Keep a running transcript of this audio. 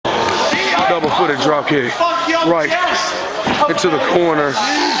double-footed drop kick right into the corner.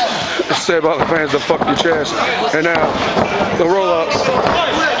 Say about the fans to fuck your chest. And now the roll-ups.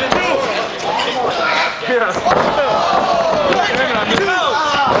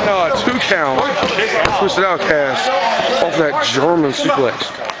 No, a 2 count. TwistedOutkast off that German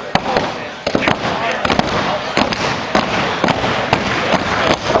suplex.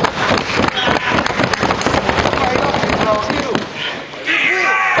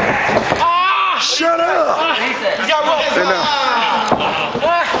 Shut up! And now.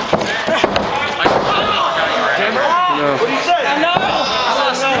 What do you say?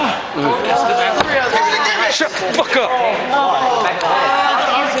 Shut the fuck up!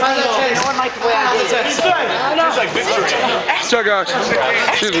 Check out.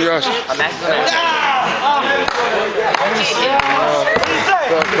 Excuse me, guys.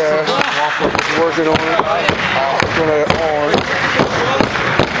 Working on it. Working it hard.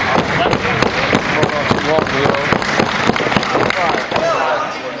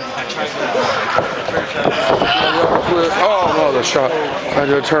 Oh, another shot. I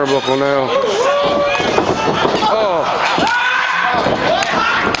do a turnbuckle now. Oh.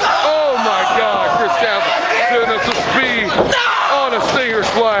 Oh my God, Chris Castle doing us some speed on a stinger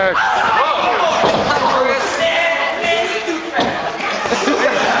splash.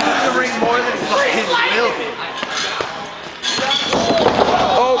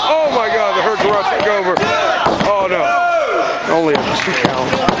 Oh my God, the Hurricane take over. Oh no. Only a 2 count.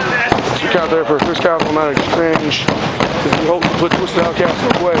 2 count there for Chris Castle, not exchange. Because we hope to put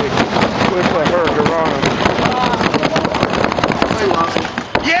TwistedOutkast away with the Hurricane.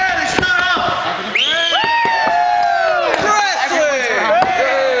 Yeah, they shut up! Wrestling!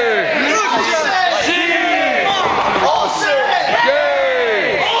 Olsen!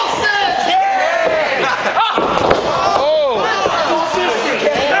 Yay! Olsen! Oh!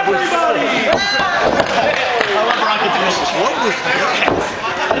 Everybody! I love Rocket Dishes. What was that?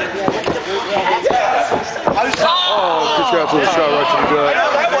 Oh, Chris Castle with a shot right to the gut.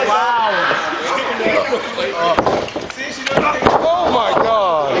 Oh my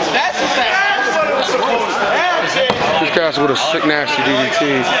God! That's what it was supposed to be. Chris Castle with a sick, nasty DDT.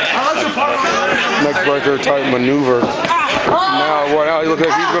 Neck breaker type maneuver. Now, you look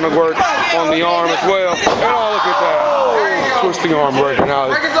like he's going to work on the arm as well. And oh, look at that. Twisting arm breaker now.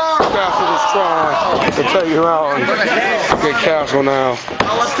 Castle is trying to take him out and get Castle now.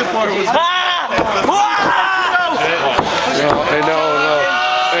 No, and no.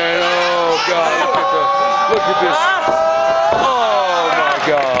 And oh God, look at this. Oh my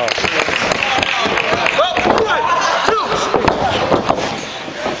God.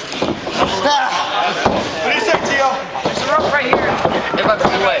 What do you say, Tio? There's a rope right here. If I'm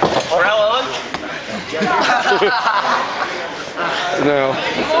too late. For Ellen? Now,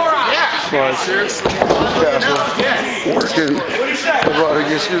 Yeah. seriously, Castle working. What do you say?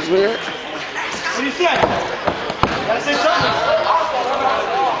 Excuse me. What do you say? Gotta say something.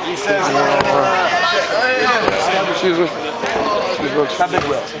 He says, Excuse me. How big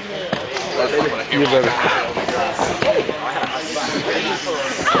will? You better.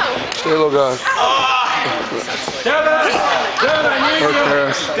 Stay low, guys. Devin, I need you.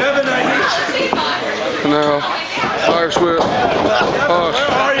 Devin, I need you. Now, fire switch.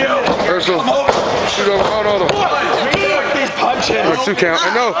 Where are you? There's some. Shoot over. Oh no, He's punching. 2 count.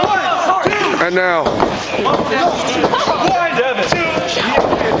 And no. And now. One, Devin. 2. 1, 2.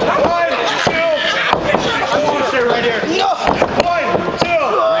 I want to stay right here. No. 1, 2. Oh,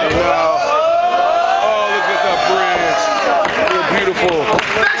 look at that bridge. Beautiful.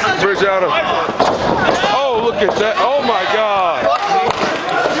 Bridge out of. Oh, look at that. Oh my God.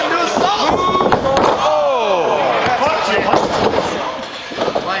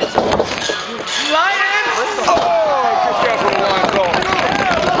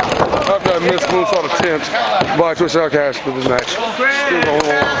 After that missed moonsault attempt by TwistedOutkast for this match. Still going on.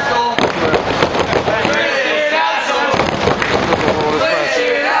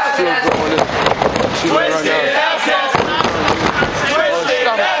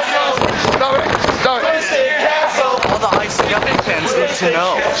 All the icing up fans need to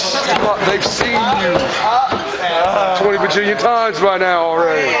know. They've seen you 20 bajillion times by now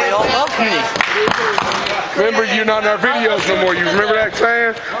already. They all love me. Remember, you're not in our videos no more. You remember that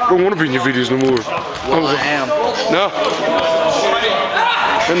saying? I don't want to be in your videos no more. Well, I am. No.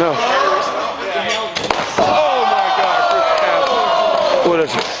 No. Oh my God, Chris Castle. What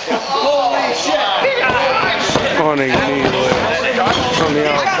is it? Holy shit. On a knee, on the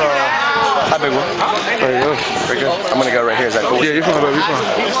outside. How big one? There you go. Pretty good. I'm gonna go right here. Is that cool? Yeah, you're fine, baby. You're fine.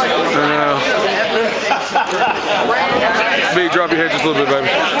 Big, drop your head just a little bit, baby.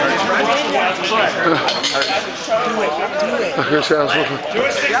 Here's House.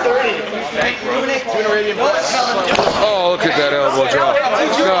 Oh, look at that elbow drop.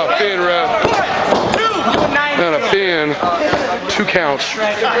 No, pin ref. Not a pin. 2 counts.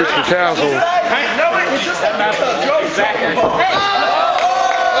 Mr. Castle.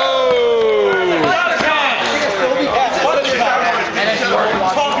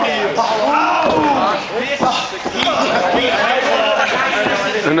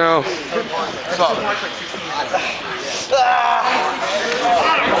 And now,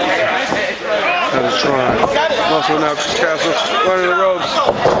 that is trying. Muscle now, Chris Castle running the ropes.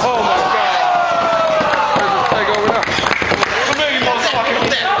 Oh my God! Take over now. Come here, you motherfucker!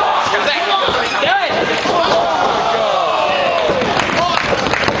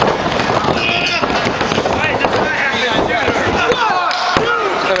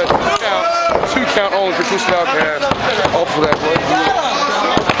 Two count only for TwistedOutkast. Off of that leg.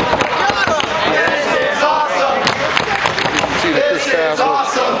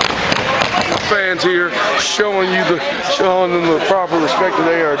 Fans here showing them the proper respect that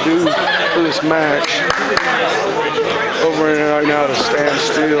they are due for this match. Over in right now to stand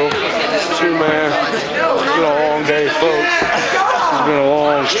still. 2-man. It's been a long day, folks. It's been a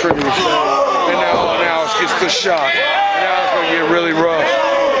long, strenuous show. And now it's just the shot. And now it's gonna get really rough.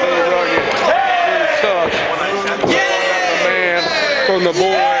 It's gonna get really tough. The man from the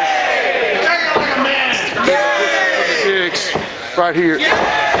boys. Dicks right here.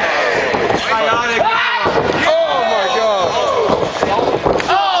 Oh my God!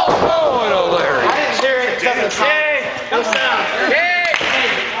 Oh, and Larry. I didn't hear it. Yay! No sound. Yay!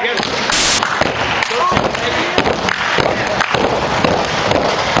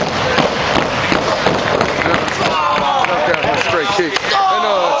 Straight kick.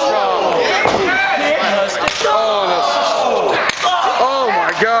 Oh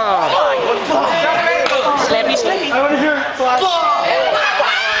my God! Slappy. I want to hear it.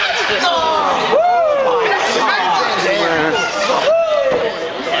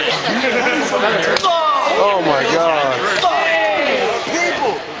 Oh my God!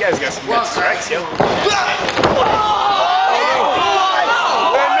 You guys got some good strikes, yo. And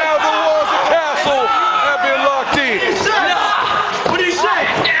now the walls of Castle have been locked in. What do you say?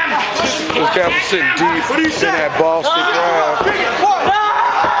 This Castle sitting deep in that Boston grab.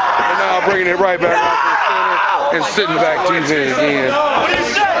 And now bringing it right back out to the center and sitting back deep in it again. What do you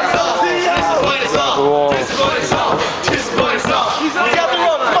say? The wall. He's got the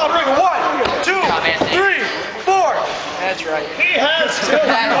rope. Come on, ring. 1, 2, 3, 4. That's right. He has 2.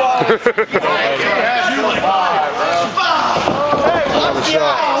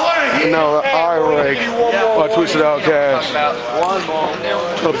 No, eye rake by TwistedOutkast.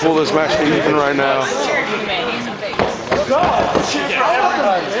 Trying to pull this match to even right now.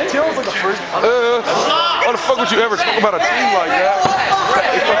 Why the fuck would you ever talk about a team like that?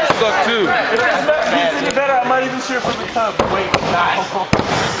 They fucking suck too. He's better. I might even cheer for the Cubs. Wait, It's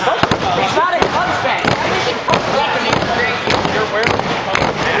not a Cubs fan.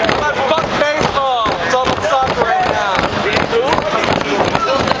 fuck baseball. It's all about soccer right now.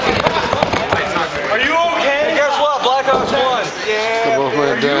 Are you okay? Hey, guess what? Blackhawks won. They both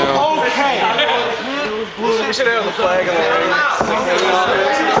went down. Okay. We should have the flag in the ring.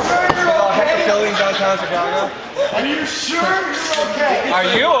 Killing downtown Chicago. Are you sure you're okay? Are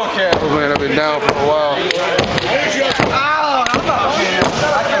you okay? Oh man, I've been down for a while. Ow, I'm not okay.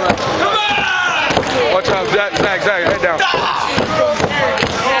 Come on! Watch out, Zach, head down.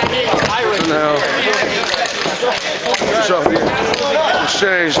 Now, shot here.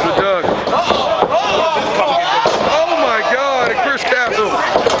 Exchange the duck. Oh my God, and Chris Castle,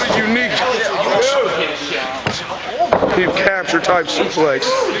 what a unique deep capture type suplex.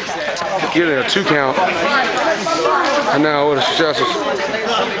 Getting a 2 count. And now what a success.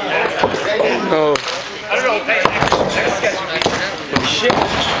 Oh. Shit.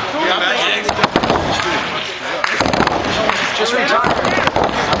 Just retire.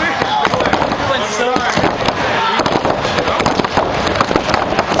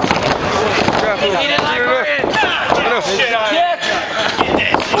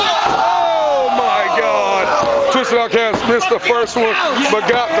 Oh my God. TwistedOutkast missed the first one, but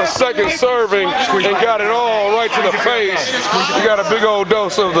got the second serving and got it all right to the face. He got a big old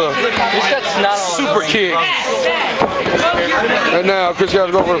dose of the super kick. And now Chris got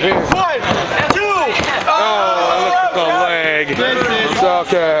to go for the pin. 1, 2. Oh, look at the leg.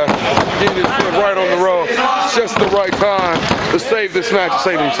 TwistedOutkast. getting his foot right on the rope. It's just the right time to save this match, to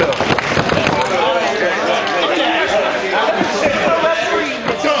save himself.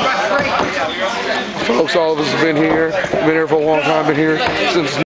 Folks, all of us have been here for a long time, been here since